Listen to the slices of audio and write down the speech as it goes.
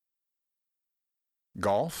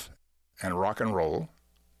Golf and rock and roll,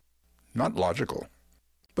 not logical,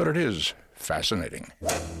 but it is fascinating.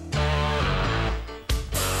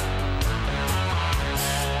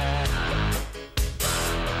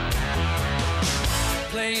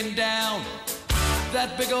 Laying down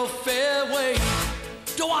that big old fairway,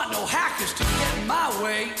 don't want no hackers to get in my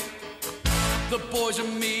way. The boys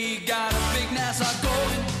and me got a big Nassau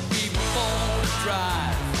going, we were born to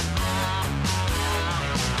drive.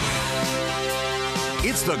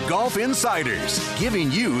 It's the Golf Insiders,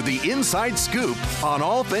 giving you the inside scoop on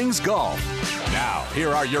all things golf. Now, here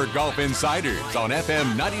are your Golf Insiders on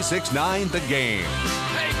FM 96.9 The Game.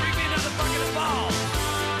 Hey, bring me another bucket of balls.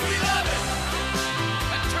 We love it.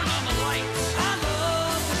 And turn on the lights. I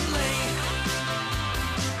love the lane.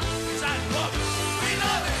 'Cause I love it. We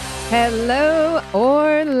love it. Hello,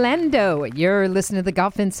 Orlando. You're listening to the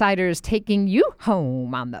Golf Insiders, taking you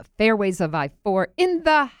home on the fairways of I-4. In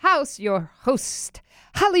the house, your host,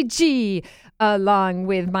 Holly G, along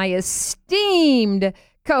with my esteemed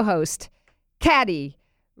co-host, caddy,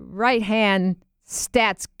 right-hand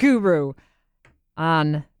stats guru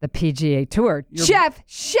on the PGA Tour, Jeff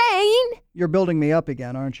Shain. You're building me up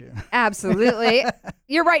again, aren't you? Absolutely.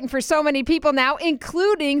 You're writing for so many people now,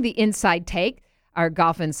 including the Inside Take, our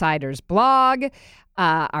Golf Insiders blog,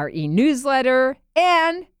 our e-newsletter,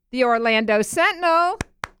 and the Orlando Sentinel.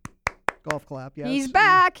 Golf clap, yes.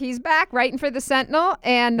 He's back writing for the Sentinel.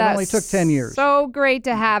 And it only took 10 years. So great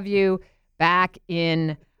to have you back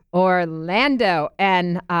in Orlando.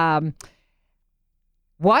 And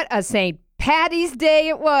what a St. Paddy's Day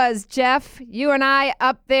it was, Jeff. You and I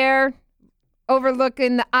up there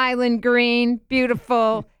overlooking the island green,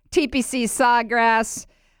 beautiful TPC Sawgrass.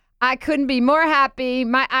 I couldn't be more happy.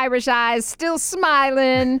 My Irish eyes still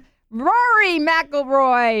smiling. Rory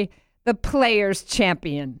McIlroy, the Players'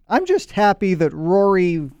 Champion. I'm just happy that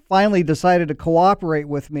Rory finally decided to cooperate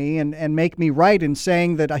with me and make me right in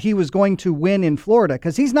saying that he was going to win in Florida,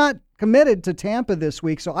 because he's not committed to Tampa this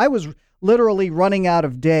week. So I was literally running out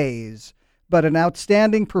of days. But an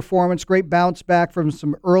outstanding performance, great bounce back from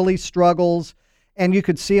some early struggles. And you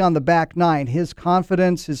could see on the back nine, his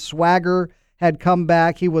confidence, his swagger had come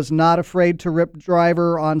back. He was not afraid to rip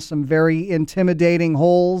driver on some very intimidating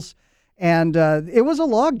holes. And it was a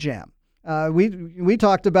logjam. We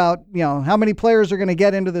talked about, how many players are going to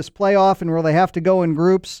get into this playoff and will they have to go in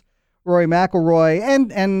groups. Rory McIlroy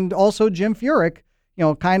and also Jim Furyk,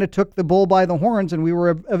 kind of took the bull by the horns, and we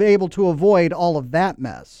were able to avoid all of that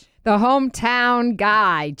mess. The hometown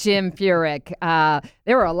guy, Jim Furyk.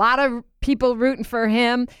 There were a lot of people rooting for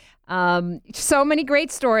him. So many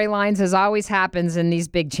great storylines, as always happens in these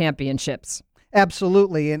big championships.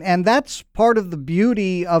 Absolutely. And that's part of the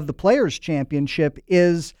beauty of the Players' Championship,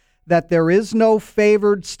 is that there is no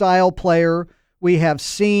favored style player. We have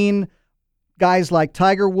seen guys like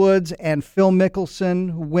Tiger Woods and Phil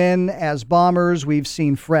Mickelson win as bombers. We've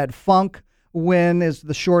seen Fred Funk win as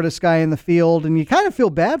the shortest guy in the field. And you kind of feel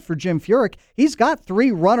bad for Jim Furyk. He's got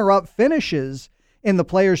 3 runner-up finishes in the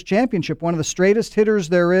Players' Championship, one of the straightest hitters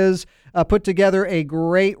there is, put together a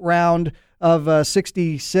great round of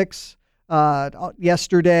 66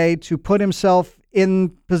 yesterday to put himself in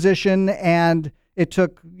position, and it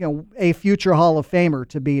took a future Hall of Famer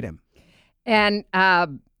to beat him. And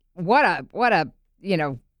what a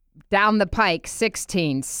down the pike,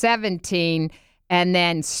 16, 17, and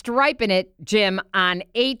then striping it, Jim, on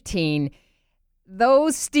 18.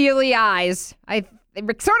 Those steely eyes, it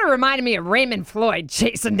sort of reminded me of Raymond Floyd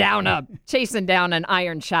chasing down an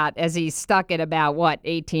iron shot as he stuck it about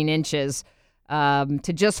 18 inches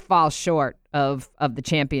to just fall short of the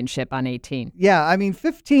championship on 18. Yeah,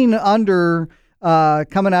 15 under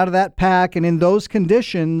coming out of that pack, and in those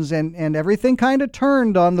conditions, and everything kind of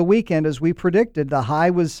turned on the weekend as we predicted. The high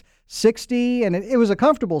was 60, and it was a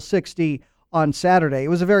comfortable 60 on Saturday. It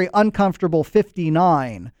was a very uncomfortable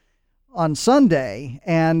 59 on Sunday,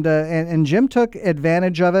 and Jim took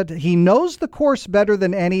advantage of it. He knows the course better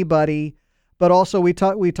than anybody, but also we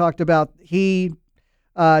talked about he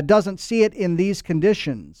doesn't see it in these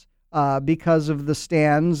conditions because of the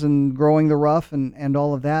stands and growing the rough and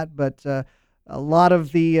all of that. But a lot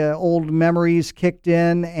of the old memories kicked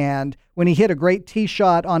in, and when he hit a great tee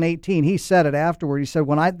shot on 18, he said it afterward. He said,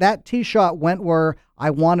 when that tee shot went where I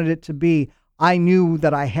wanted it to be, I knew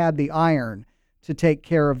that I had the iron to take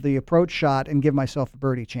care of the approach shot and give myself a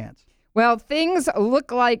birdie chance. Well, things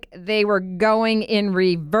look like they were going in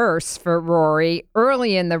reverse for Rory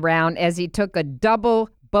early in the round as he took a double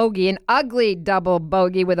bogey, an ugly double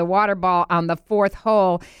bogey with a water ball on the 4th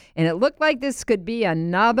hole. And it looked like this could be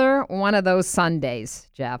another one of those Sundays,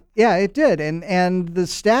 Jeff. Yeah, it did. And the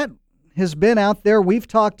stat has been out there. We've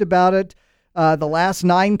talked about it. The last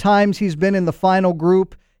 9 times he's been in the final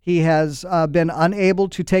group, he has been unable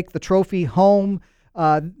to take the trophy home.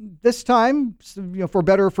 This time, for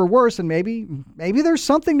better or for worse, and maybe there's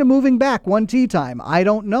something to moving back one tee time. I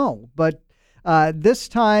don't know. But this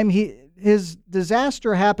time, his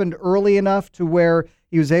disaster happened early enough to where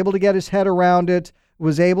he was able to get his head around it,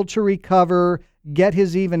 was able to recover, get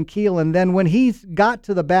his even keel. And then when he got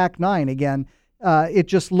to the back 9 again, it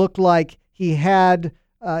just looked like he had...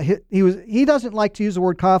 He doesn't like to use the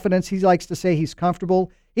word confidence. He likes to say he's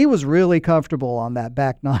comfortable. He was really comfortable on that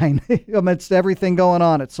back 9 amidst everything going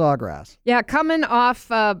on at Sawgrass. Yeah, coming off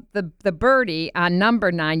the birdie on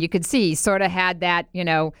number 9, you could see he sort of had that,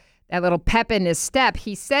 that little pep in his step.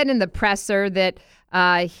 He said in the presser that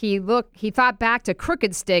he thought back to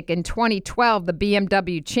Crooked Stick in 2012, the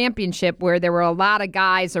BMW Championship, where there were a lot of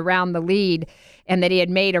guys around the lead, and that he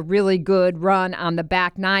had made a really good run on the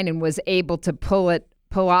back 9 and was able to pull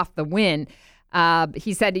off the win.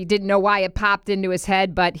 He said he didn't know why it popped into his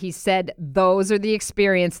head, but he said those are the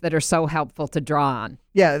experience that are so helpful to draw on.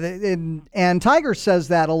 Yeah, and Tiger says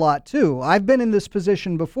that a lot too. I've been in this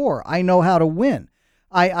position before. I know how to win.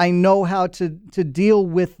 I know how to deal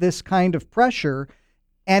with this kind of pressure,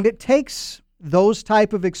 and it takes those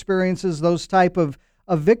type of experiences, those type of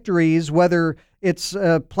victories, whether it's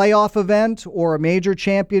a playoff event or a major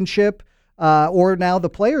championship, or now the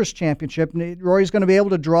Players' Championship. Rory's going to be able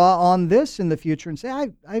to draw on this in the future and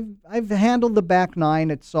say, I've handled the back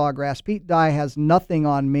 9 at Sawgrass. Pete Dye has nothing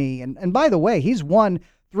on me. And by the way, he's won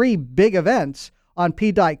 3 big events on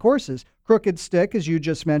Pete Dye courses. Crooked Stick, as you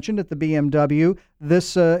just mentioned, at the BMW,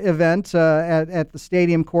 this event at the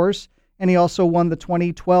Stadium course, and he also won the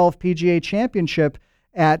 2012 PGA Championship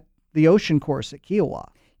at the Ocean course at Kiowa.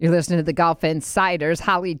 You're listening to the Golf Insiders,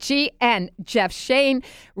 Holly G and Jeff Shain,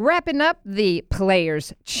 wrapping up the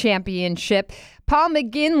Players' Championship. Paul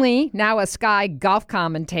McGinley, now a Sky golf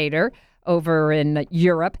commentator over in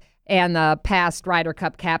Europe and the past Ryder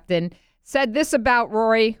Cup captain, said this about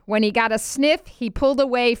Rory: when he got a sniff, he pulled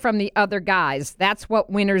away from the other guys. That's what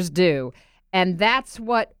winners do. And that's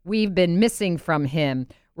what we've been missing from him.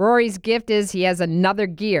 Rory's gift is he has another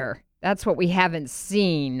gear. That's what we haven't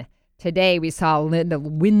seen. Today we saw the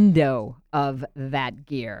window of that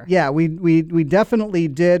gear. Yeah, we definitely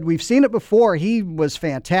did. We've seen it before. He was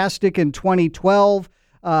fantastic in 2012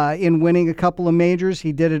 in winning a couple of majors.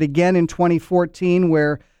 He did it again in 2014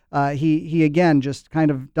 where he again just kind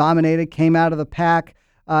of dominated, came out of the pack.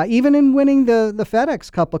 Even in winning the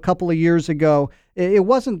FedEx Cup a couple of years ago, it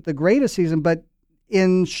wasn't the greatest season, but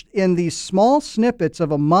in these small snippets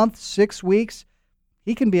of a month, 6 weeks,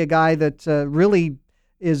 he can be a guy that really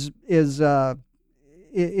is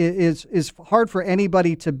hard for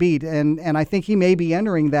anybody to beat, and I think he may be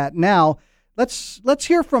entering that now. Let's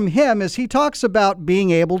hear from him as he talks about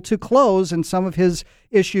being able to close and some of his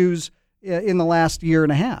issues in the last year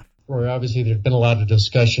and a half. Rory, obviously there's been a lot of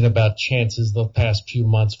discussion about chances the past few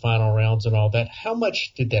months, final rounds and all that. How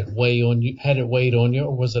much did that weigh on you? Had it weighed on you,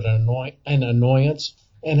 or was it an annoyance?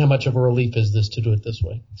 And how much of a relief is this to do it this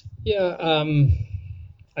way? Yeah,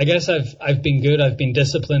 I guess I've been good. I've been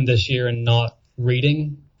disciplined this year in not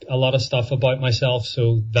reading a lot of stuff about myself,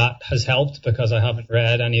 so that has helped because I haven't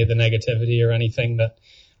read any of the negativity or anything that.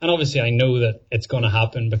 And obviously, I know that it's going to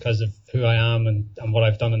happen because of who I am and what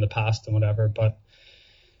I've done in the past and whatever. But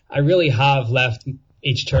I really have left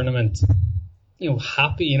each tournament,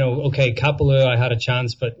 happy. Okay, Kapalua, I had a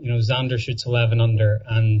chance, but Xander shoots 11 under,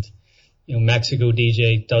 and Mexico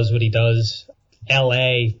DJ does what he does.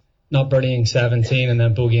 LA. Not birdieing 17 and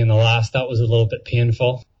then bogeying the last, that was a little bit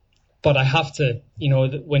painful. But I have to,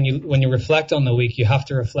 when you reflect on the week, you have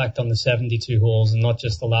to reflect on the 72 holes and not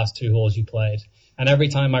just the last 2 holes you played. And every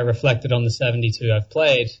time I reflected on the 72 I've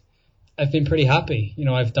played, I've been pretty happy.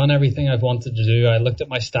 I've done everything I've wanted to do. I looked at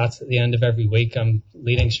my stats at the end of every week. I'm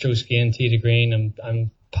leading stroke gain, tee to green.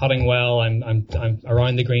 I'm putting well. I'm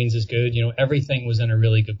around the greens is good. Everything was in a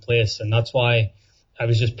really good place, and that's why I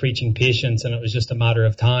was just preaching patience, and it was just a matter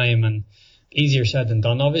of time, and easier said than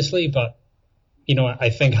done, obviously. But, I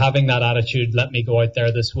think having that attitude let me go out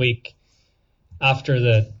there this week after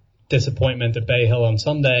the disappointment at Bay Hill on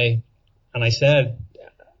Sunday. And I said,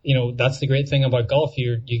 that's the great thing about golf.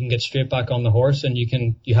 You can get straight back on the horse, and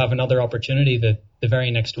you have another opportunity the very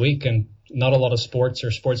next week. And not a lot of sports or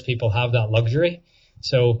sports people have that luxury.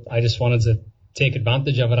 So I just wanted to take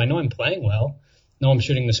advantage of it. I know I'm playing well. No, I'm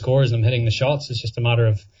shooting the scores and I'm hitting the shots. It's just a matter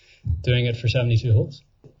of doing it for 72 holes.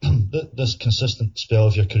 This consistent spell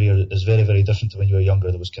of your career is very, very different to when you were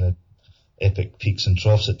younger. There was kind of epic peaks and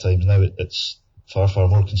troughs at times. Now it's far, far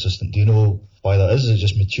more consistent. Do you know why that is? Is it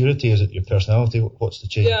just maturity? Is it your personality? What's the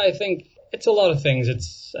change? Yeah, I think It's a lot of things.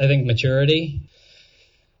 It's, I think, maturity.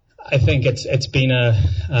 I think it's been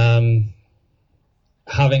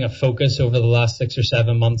having a focus over the last 6 or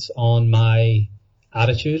 7 months on my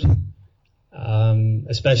attitude,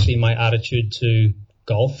 especially my attitude to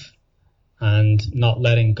golf, and not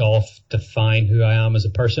letting golf define who I am as a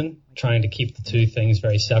person, trying to keep the two things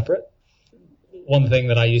very separate. One thing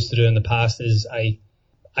that I used to do in the past is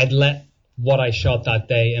I'd let what I shot that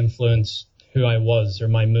day influence who I was, or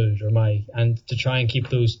my mood, and to try and keep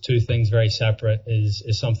those two things very separate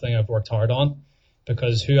is something I've worked hard on,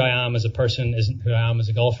 because who I am as a person isn't who I am as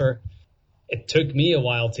a golfer. It took me a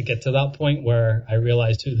while to get to that point where I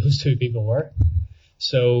realized who those two people were.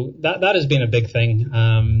 So that has been a big thing.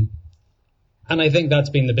 And I think that's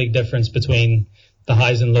been the big difference between the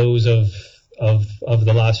highs and lows of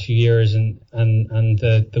the last few years and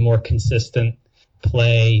the more consistent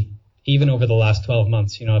play, even over the last 12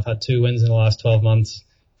 months. You know, I've had 2 wins in the last 12 months,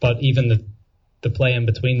 but even the play in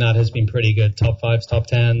between that has been pretty good. Top 5s, top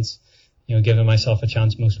 10s, you know, giving myself a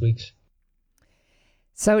chance most weeks.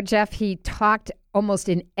 So, Jeff, he talked almost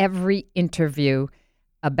in every interview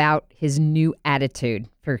about his new attitude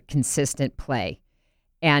for consistent play.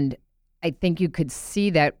 And I think you could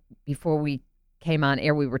see that before we came on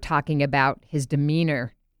air. We were talking about his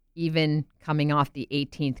demeanor, even coming off the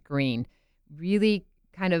 18th green. Really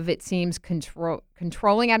kind of, it seems,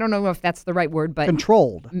 controlling. I don't know if that's the right word, but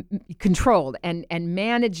controlled and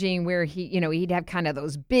managing, where he, you know, he'd have kind of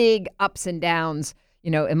those big ups and downs,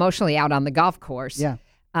 you know, emotionally out on the golf course. Yeah.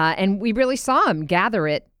 And we really saw him gather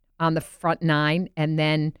it on the front 9 and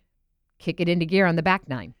then kick it into gear on the back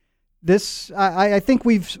 9. This, I think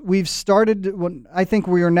we've started. I think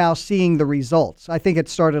we are now seeing the results. I think it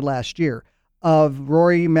started last year of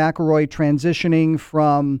Rory McIlroy transitioning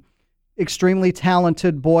from extremely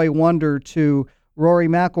talented boy wonder to Rory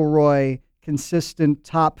McIlroy, consistent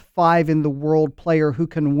top 5 in the world player who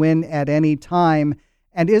can win at any time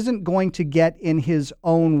and isn't going to get in his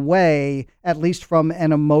own way, at least from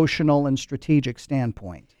an emotional and strategic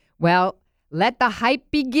standpoint. Well, let the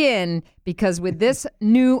hype begin, because with this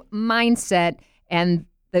new mindset and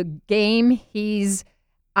the game he's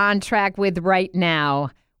on track with right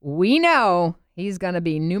now, we know he's going to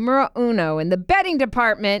be numero uno in the betting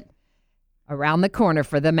department around the corner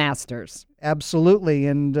for the Masters. Absolutely,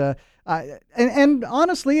 and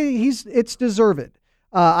honestly, it's deserved.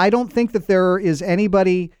 I don't think that there is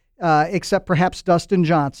anybody except perhaps Dustin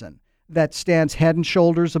Johnson that stands head and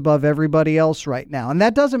shoulders above everybody else right now. And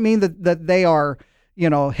that doesn't mean that they are, you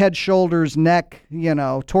know, head, shoulders, neck, you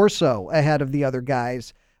know, torso ahead of the other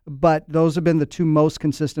guys. But those have been the 2 most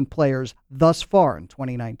consistent players thus far in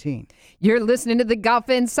 2019. You're listening to the Golf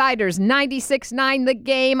Insiders 96.9 The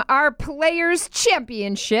Game, our Players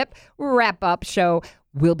Championship wrap-up show.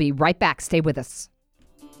 We'll be right back. Stay with us.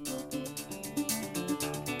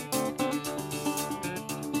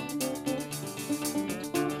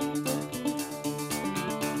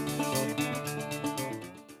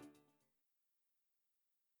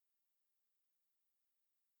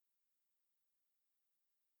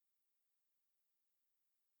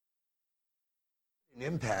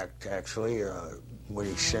 Impact, actually, when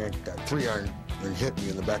he shanked that 3-iron and hit me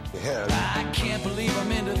in the back of the head. I can't believe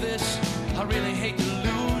I'm into this. I really hate to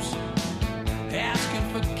lose. Asking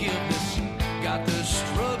forgiveness, got the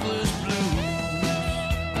struggler's blues.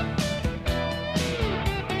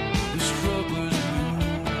 The struggler's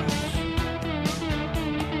blues.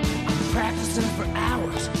 I'm practicing for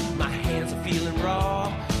hours. My hands are feeling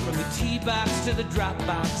raw. From the tee box to the drop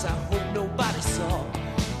box, I hope nobody saw.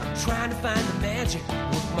 Trying to find the magic,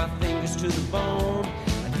 work my fingers to the bone.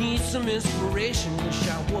 I need some inspiration, wish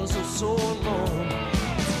I wasn't so alone.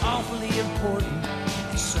 It's awfully important,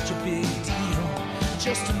 it's such a big deal.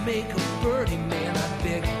 Just to make a birdie, man, I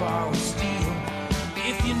beg, borrow, steal.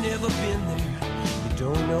 If you've never been there, you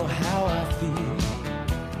don't know how I feel.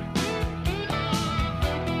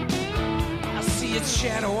 I see its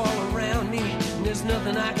shadow all around me, and there's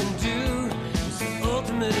nothing I can do. It's the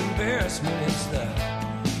ultimate embarrassment, it's the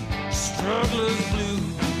Struggler's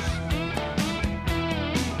blues.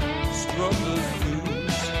 Struggler's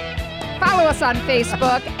blues. Follow us on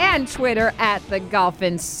Facebook and Twitter at The Golf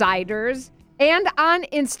Insiders, and on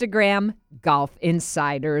Instagram, Golf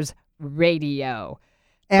Insiders Radio.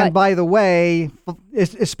 And by the way,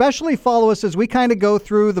 especially follow us as we kind of go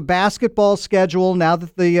through the basketball schedule now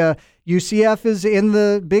that the UCF is in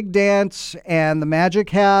the big dance and the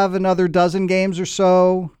Magic have another dozen games or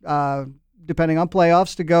so, depending on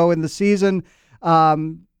playoffs, to go in the season.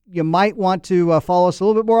 You might want to follow us a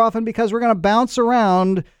little bit more often, because we're going to bounce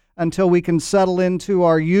around until we can settle into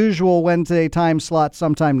our usual Wednesday time slot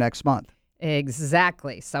sometime next month.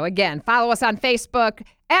 Exactly. So again, follow us on Facebook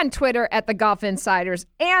and Twitter at the Golf Insiders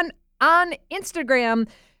and on Instagram,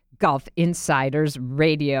 Golf Insiders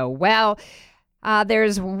Radio. Well,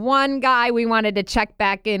 there's one guy we wanted to check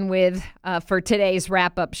back in with for today's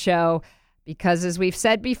wrap-up show because, as we've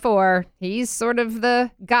said before, he's sort of the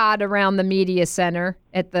god around the media center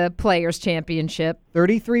at the Players' Championship.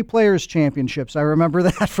 33 Players' Championships. I remember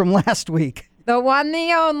that from last week. The one,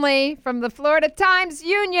 the only, from the Florida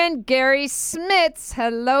Times-Union, Garry Smits.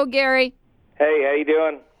 Hello, Gary. Hey, how you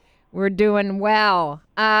doing? We're doing well.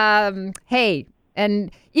 Hey,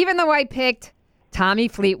 and even though I picked Tommy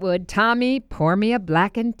Fleetwood, Tommy, pour me a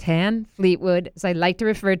black and tan Fleetwood, as I like to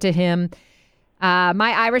refer to him,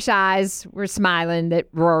 my Irish eyes were smiling that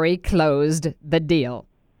Rory closed the deal.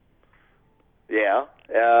 Yeah,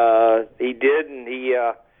 he did, and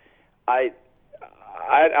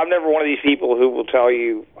I'm never one of these people who will tell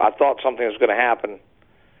you I thought something was going to happen,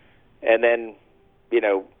 and then,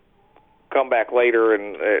 come back later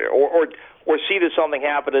and or see that something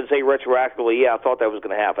happened and say retroactively, yeah, I thought that was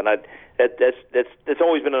going to happen. That's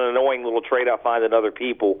always been an annoying little trait I find in other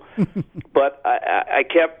people. But I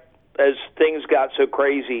kept, as things got so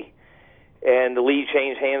crazy and the lead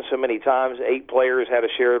changed hands so many times, 8 players had to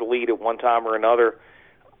share the lead at one time or another.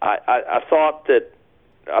 I thought that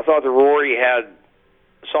Rory had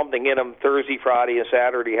something in him Thursday, Friday, and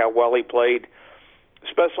Saturday, how well he played,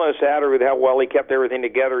 especially on Saturday with how well he kept everything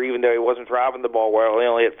together, even though he wasn't driving the ball well. He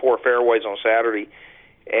only had 4 fairways on Saturday.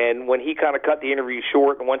 And when he kind of cut the interview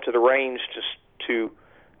short and went to the range just to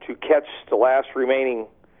catch the last remaining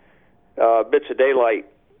bits of daylight,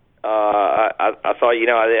 I thought,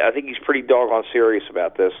 I think he's pretty doggone serious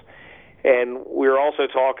about this. And we were also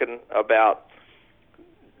talking about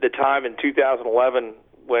the time in 2011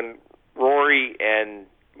 when Rory and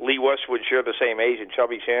Lee Westwood shared the same agent,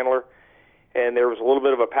 Chubby Chandler, and there was a little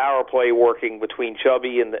bit of a power play working between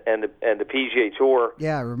Chubby and the PGA Tour.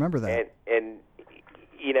 Yeah, I remember that. And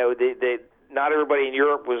not everybody in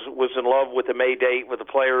Europe was in love with the May date with the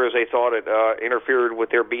player, as they thought it interfered with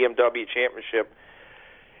their BMW championship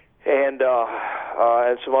and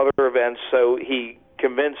some other events. So he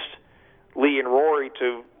convinced Lee and Rory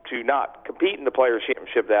to not compete in the Players'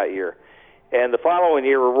 Championship that year. And the following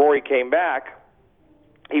year, when Rory came back,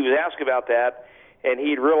 he was asked about that, and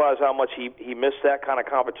he'd realized how much he missed that kind of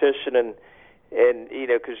competition, and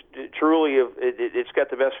because truly it's got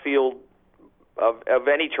the best field of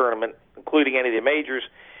any tournament, including any of the majors.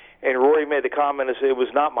 And Rory made the comment as it was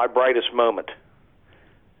not my brightest moment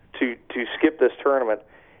to skip this tournament,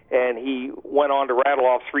 and he went on to rattle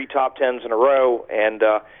off 3 top 10s in a row, and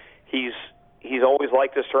he's always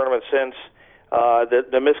liked this tournament since.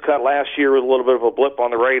 The miscut last year was a little bit of a blip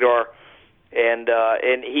on the radar, and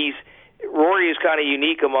Rory is kind of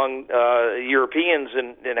unique among Europeans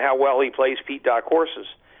in how well he plays Pete Dye courses.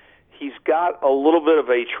 He's got a little bit of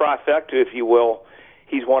a trifecta, if you will.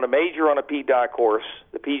 He's won a major on a Pete Dye course,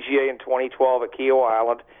 the PGA in 2012 at Keogh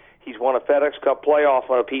Island. He's won a FedEx Cup playoff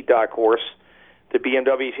on a Pete Dye course, the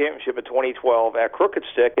BMW Championship in 2012 at Crooked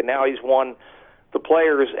Stick, and now he's won the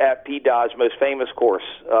Players at Pete Dye's most famous course.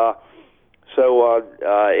 And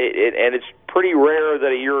it's pretty rare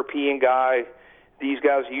that a European guy, these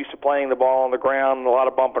guys are used to playing the ball on the ground, a lot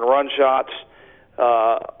of bump and run shots,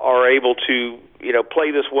 are able to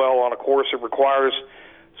play this well on a course that requires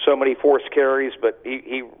so many forced carries. But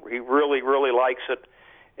he really, really likes it.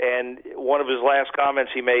 And one of his last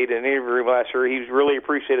comments he made in an interview last year, he really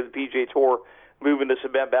appreciated the PGA Tour moving this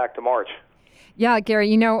event back to March. Yeah,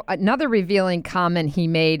 Gary, another revealing comment he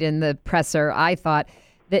made in the presser, I thought,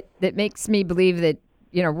 that makes me believe that,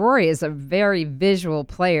 Rory is a very visual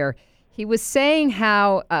player. He was saying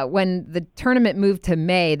how when the tournament moved to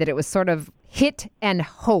May, that it was sort of hit and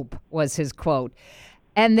hope was his quote.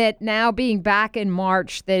 And that now being back in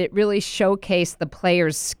March, that it really showcased the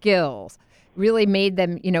players' skills, really made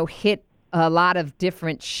them, hit a lot of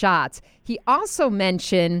different shots. He also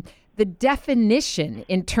mentioned the definition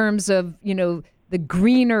in terms of, the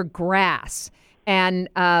greener grass. And,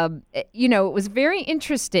 it was very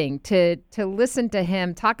interesting to listen to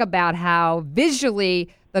him talk about how visually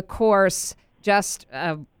the course just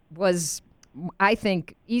was, I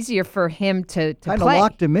think, easier for him to play. Kind of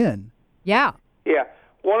locked him in. Yeah. Yeah.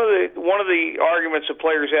 One of the arguments that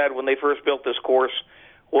players had when they first built this course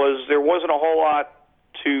was there wasn't a whole lot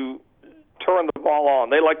to turn the ball on.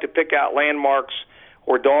 They like to pick out landmarks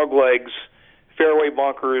or dog legs, fairway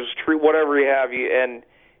bunkers, tree, whatever you have,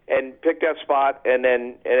 and pick that spot and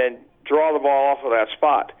then draw the ball off of that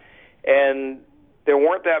spot. And there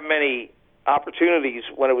weren't that many opportunities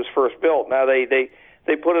when it was first built. Now they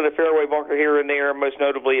put in a fairway bunker here and there, most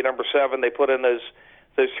notably at number 7. They put in those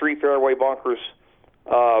those 3 fairway bunkers,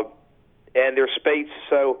 and they're spaced.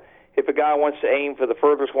 So if a guy wants to aim for the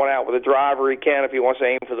furthest one out with a driver, he can. If he wants to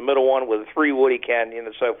aim for the middle one with a 3-wood, he can, and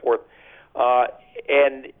so forth.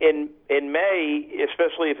 And in May,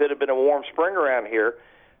 especially if it had been a warm spring around here,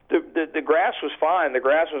 the grass was fine. The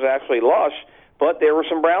grass was actually lush, but there were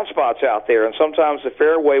some brown spots out there, and sometimes the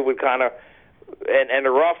fairway would kind of, and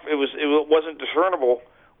the rough, it wasn't discernible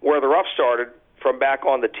where the rough started from back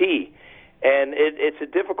on the tee. And it's a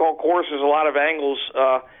difficult course. There's a lot of angles.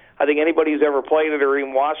 I think anybody who's ever played it or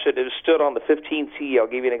even watched it has stood on the 15th tee. I'll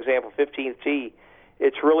give you an example, 15th tee.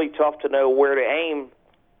 It's really tough to know where to aim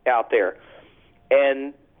out there.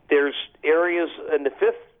 And there's areas, and the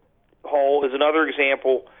 5th hole is another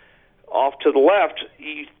example. Off to the left,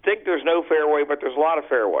 you think there's no fairway, but there's a lot of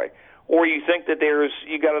fairway. Or you think that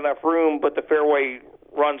you got enough room, but the fairway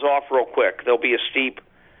runs off real quick. There'll be a steep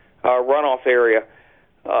runoff area.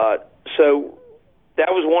 So that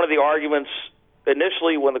was one of the arguments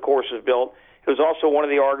initially when the course was built. It was also one of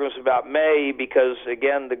the arguments about May because,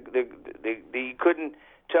 again, you couldn't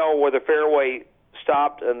tell where the fairway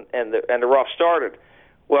stopped and the rough started.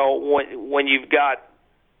 Well, when you've got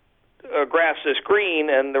grass this green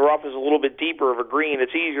and the rough is a little bit deeper of a green,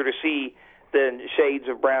 it's easier to see than shades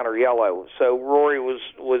of brown or yellow. So Rory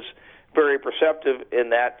was very perceptive in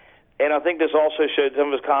that. And I think this also showed some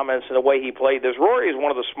of his comments and the way he played this. Rory is one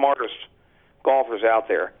of the smartest golfers out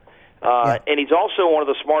there. And he's also one of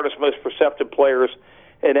the smartest, most perceptive players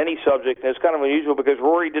in any subject. And it's kind of unusual because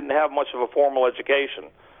Rory didn't have much of a formal education.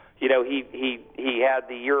 You know, he had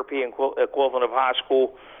the European equivalent of high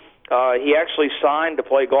school. He actually signed to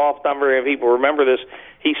play golf. A number of people remember this.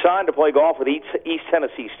 He signed to play golf with East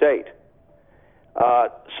Tennessee State.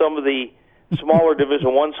 Some of the smaller Division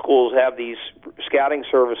I schools have these scouting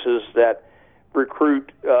services that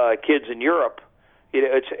recruit kids in Europe. You know,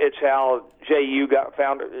 it's how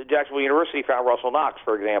Jacksonville University found Russell Knox,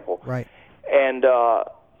 for example. Right. And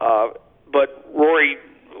but Rory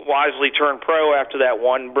wisely turned pro after that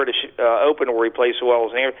one British Open where he played so well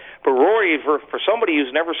as an. But Rory, for somebody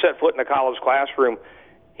who's never set foot in a college classroom,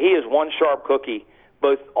 he is one sharp cookie,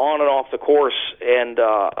 both on and off the course, and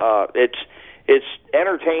it's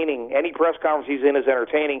entertaining. Any press conference he's in is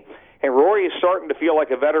entertaining. And Rory is starting to feel like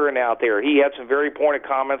a veteran out there. He had some very pointed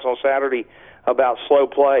comments on Saturday about slow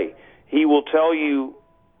play. He will tell you,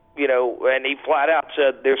 you know, and he flat out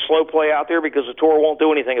said there's slow play out there because the tour won't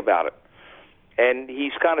do anything about it. And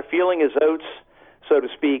he's kind of feeling his oats, so to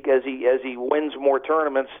speak, as he wins more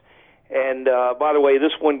tournaments. And by the way,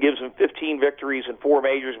 this one gives him 15 victories in 4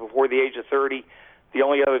 majors before the age of 30. The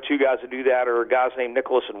only other 2 guys that do that are guys named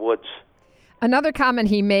Nicklaus and Woods. Another comment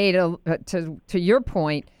he made to your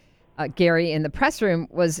point, Gary, in the press room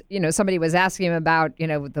was, you know, somebody was asking him about, you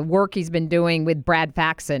know, the work he's been doing with Brad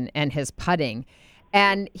Faxon and his putting.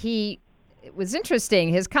 And it was interesting.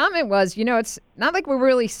 His comment was, you know, it's not like we're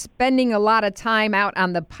really spending a lot of time out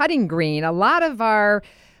on the putting green. A lot of our,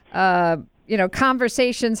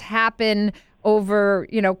 conversations happen over,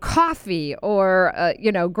 coffee or,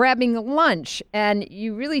 grabbing lunch. And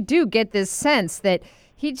you really do get this sense that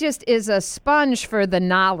he just is a sponge for the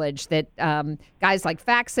knowledge that guys like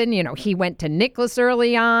Faxon, he went to Nicklaus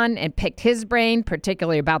early on and picked his brain,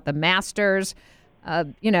 particularly about the Masters.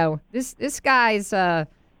 This guy's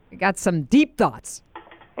got some deep thoughts.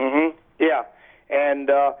 Mm-hmm. Yeah.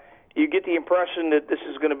 And you get the impression that this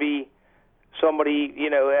is going to be somebody,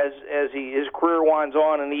 as his career winds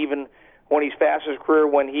on, and even when he's past his career,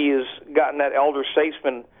 when he has gotten that elder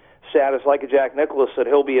statesman status like a Jack Nicklaus, that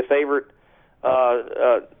he'll be a favorite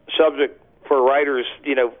subject for writers,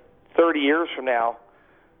 30 years from now,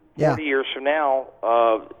 40 years from now,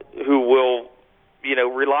 who will,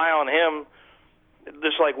 rely on him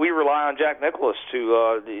just like we rely on Jack Nicklaus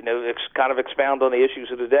to, kind of expound on the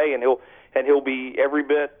issues of the day, and he'll be every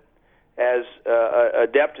bit as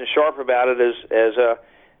adept and sharp about it as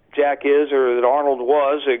Jack is, or that Arnold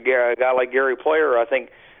was, a guy like Gary Player. I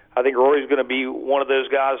think Rory's going to be one of those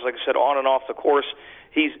guys, like I said, on and off the course.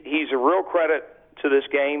 He's a real credit to this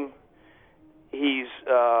game. He's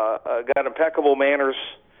got impeccable manners.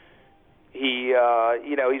 He's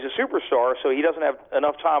a superstar, so he doesn't have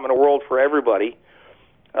enough time in the world for everybody.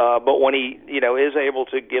 But when he, is able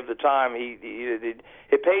to give the time, it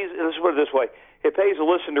pays. Let's put it this way: it pays to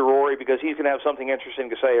listen to Rory because he's going to have something interesting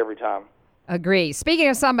to say every time. Agree. Speaking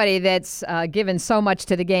of somebody that's given so much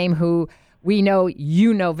to the game, who we know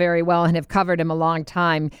you know very well and have covered him a long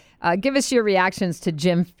time, give us your reactions to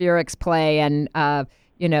Jim Furyk's play and,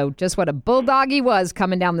 just what a bulldog he was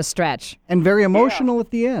coming down the stretch. And very emotional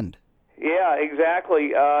at the end. Yeah,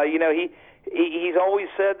 exactly. He's always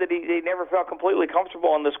said that he never felt completely comfortable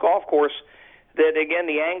on this golf course. that again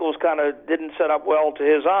the angles kind of didn't set up well to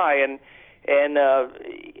his eye, and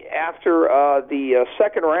after the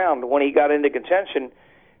second round when he got into contention,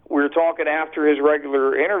 we were talking after his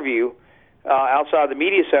regular interview outside the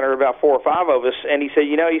media center, about 4 or 5 of us, and he said,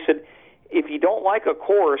 if you don't like a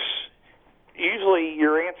course, usually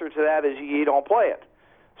your answer to that is you don't play it.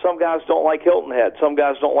 Some guys don't like Hilton Head. Some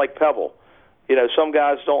guys don't like Pebble. Some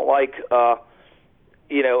guys don't like,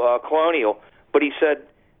 Colonial. But he said,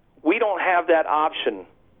 we don't have that option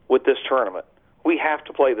with this tournament. We have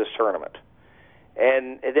to play this tournament.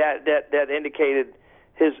 And that indicated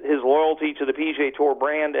his loyalty to the PGA Tour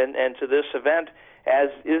brand and to this event,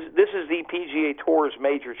 this is the PGA Tour's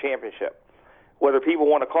major championship. Whether people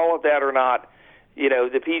want to call it that or not,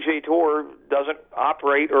 the PGA Tour doesn't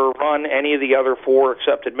operate or run any of the other 4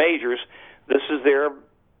 accepted majors. This is their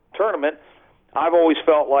tournament. I've always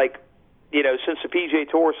felt like, since the PGA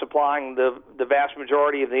Tour is supplying the vast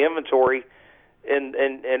majority of the inventory in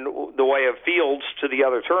the way of fields to the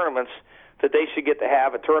other tournaments, that they should get to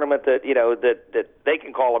have a tournament that that they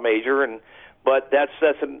can call a major. But that's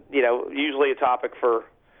usually a topic for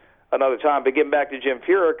another time. But getting back to Jim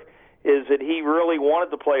Furyk, is that he really wanted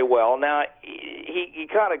to play well. Now, he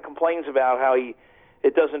kind of complains about how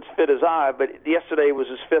it doesn't fit his eye, but yesterday was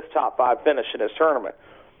his 5th top 5 finish in his tournament.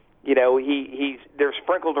 They're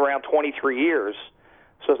sprinkled around 23 years,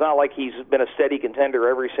 so it's not like he's been a steady contender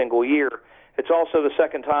every single year. It's also the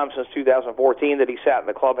second time since 2014 that he sat in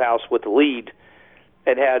the clubhouse with the lead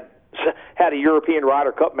and had a European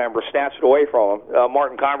Ryder Cup member snatch it away from him.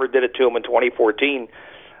 Martin Keimer did it to him in 2014.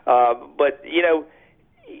 But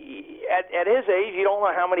at his age, you don't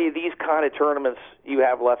know how many of these kind of tournaments you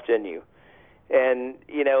have left in you. And,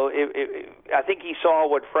 I think he saw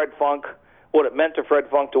what it meant to Fred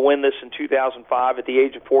Funk to win this in 2005 at the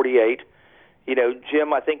age of 48.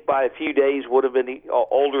 Jim, I think by a few days would have been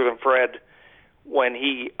older than Fred when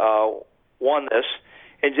he won this.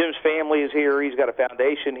 And Jim's family is here. He's got a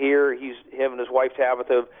foundation here. Him and his wife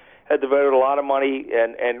Tabitha had devoted a lot of money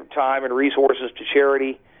and time and resources to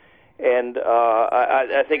charity. And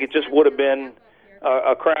I think it just would have been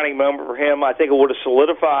a crowning moment for him. I think it would have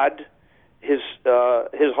solidified his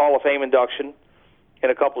Hall of Fame induction in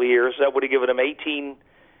a couple of years. That would have given him 18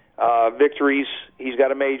 victories. He's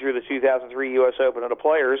got a major, the 2003 U.S. Open of the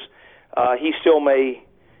Players. He still may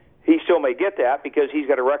get that because he's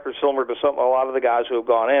got a record similar to a lot of the guys who have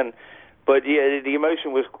gone in. But yeah, the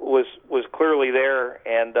emotion was clearly there,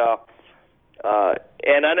 and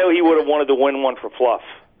I know he would have wanted to win one for fluff.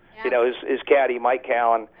 Yeah. His caddy Mike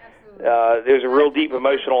Cowan. There's a real deep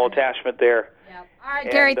emotional attachment there. Yeah. All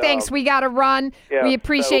right, Gary, thanks. We got to run. Yeah, we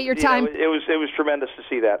appreciate your time. It was tremendous to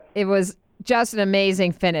see that. It was just an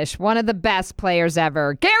amazing finish. One of the best players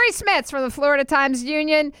ever. Garry Smits from the Florida Times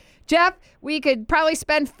Union. Jeff, we could probably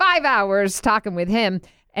spend 5 hours talking with him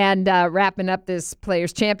and wrapping up this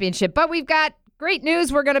Players' Championship. But we've got great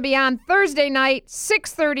news. We're going to be on Thursday night,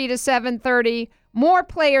 6:30 to 7:30. More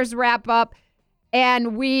Players wrap up.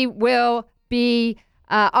 And we will be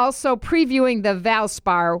also previewing the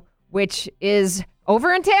Valspar, which is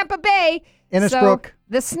over in Tampa Bay. Innisbrook. So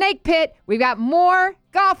the Snake Pit. We've got more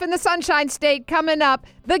golf in the Sunshine State coming up.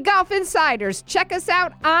 The Golf Insiders. Check us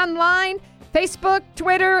out online. Facebook,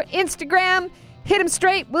 Twitter, Instagram. Hit 'em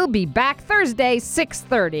straight. We'll be back Thursday,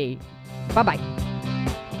 6:30. Bye-bye.